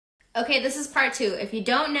Okay, this is part 2. If you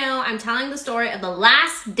don't know, I'm telling the story of the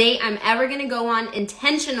last date I'm ever gonna go on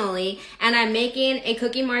intentionally, and I'm making a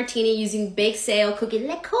cookie martini using Bakesale cookie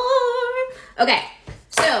liqueur. Okay,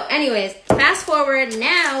 so anyways, fast forward,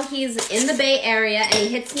 now he's in the Bay Area and he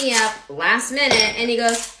hits me up last minute and he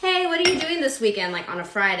goes, hey, what are you doing this weekend? Like on a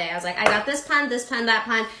Friday. I was like, I got this plan, that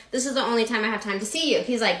plan. This is the only time I have time to see you.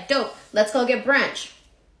 He's like, dope, let's go get brunch.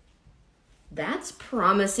 That's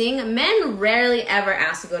promising. Men rarely ever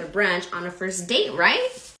ask to go to brunch on a first date, right?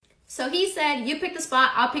 So he said, you pick the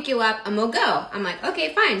spot, I'll pick you up, and we'll go. I'm like,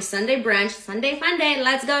 okay, fine. Sunday brunch, Sunday fun day,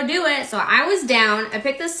 let's go do it. So I was down. I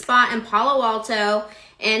picked this spot in Palo Alto,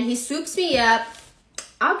 and he swoops me up.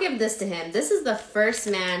 I'll give this to him. This is the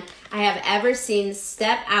first man I have ever seen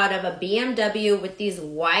step out of a BMW with these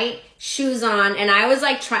white shoes on, and I was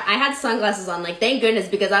like, I had sunglasses on, like, thank goodness,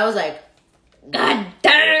 because I was like, God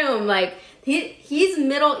damn, like, he's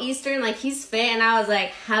Middle Eastern, like he's fit, and I was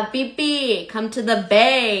like, Habibi, come to the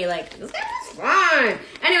Bay, like this guy's fine.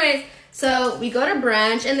 Anyways, so we go to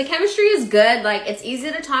brunch, and the chemistry is good. Like it's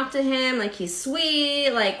easy to talk to him, like he's sweet,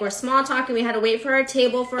 like we're small talking. We had to wait for our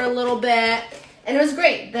table for a little bit, and it was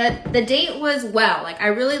great. The date was like I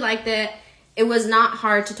really liked it. It was not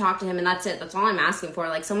hard to talk to him, and that's it. That's all I'm asking for.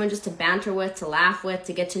 Like someone just to banter with, to laugh with,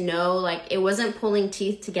 to get to know. Like it wasn't pulling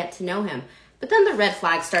teeth to get to know him. But then the red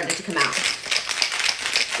flags started to come out.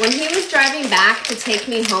 When he was driving back to take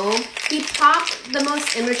me home, he popped the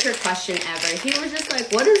most immature question ever. He was just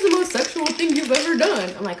like, what is the most sexual thing you've ever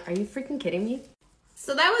done? I'm like, are you freaking kidding me?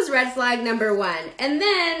 So that was red flag number 1. And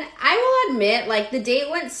then I will admit, like the date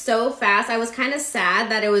went so fast, I was kind of sad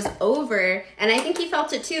that it was over. And I think he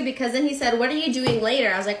felt it too, because then he said, what are you doing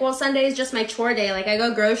later? I was like, well, Sunday is just my chore day. Like I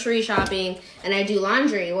go grocery shopping and I do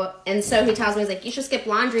laundry. Well, and so he tells me, he's like, you should skip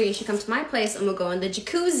laundry. You should come to my place and we'll go in the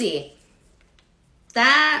jacuzzi.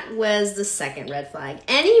 That was the second red flag.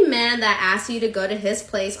 Any man that asks you to go to his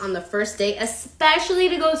place on the first date, especially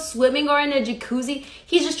to go swimming or in a jacuzzi,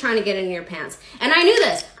 he's just trying to get in your pants. And I knew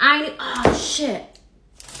this. Oh shit.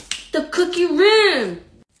 The cookie rim.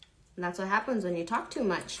 And that's what happens when you talk too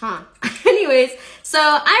much, huh? Anyways, so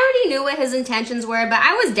I already knew what his intentions were, but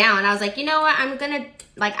I was down. I was like, you know what? I'm gonna,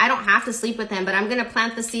 like, I don't have to sleep with him, but I'm gonna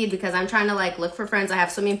plant the seed because I'm trying to, like, look for friends that have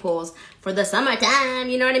swimming pools for the summertime,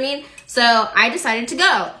 you know what I mean? So I decided to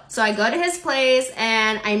go. So I go to his place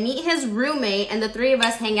and I meet his roommate, and the three of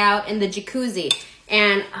us hang out in the jacuzzi.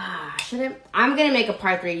 And I'm gonna make a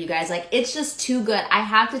part 3, you guys. Like, it's just too good. I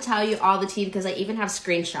have to tell you all the tea because I even have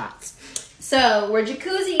screenshots. So we're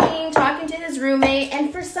jacuzziing, talking to his roommate,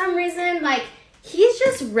 and for some reason, like, he's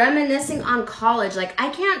just reminiscing on college. Like,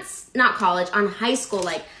 not college, on high school.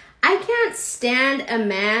 Like, I can't stand a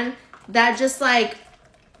man that just, like,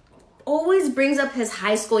 always brings up his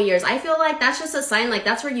high school years. I feel like that's just a sign, like,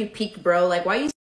 that's where you peaked, bro. Like, why are you